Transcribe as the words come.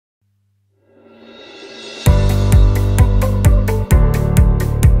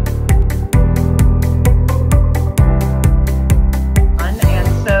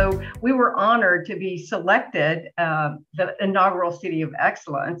honor to be selected the inaugural City of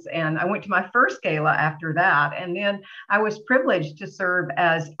Excellence. And I went to my first gala after that. And then I was privileged to serve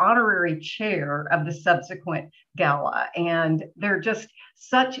as honorary chair of the subsequent gala. And they're just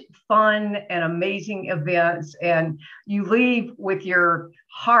such fun and amazing events. And you leave with your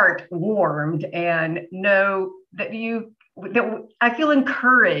heart warmed and know that I feel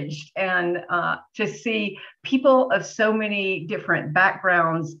encouraged and to see people of so many different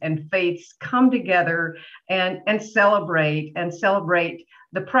backgrounds and faiths come together and celebrate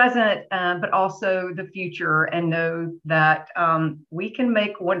the present, but also the future, and know that we can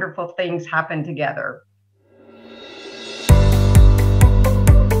make wonderful things happen together.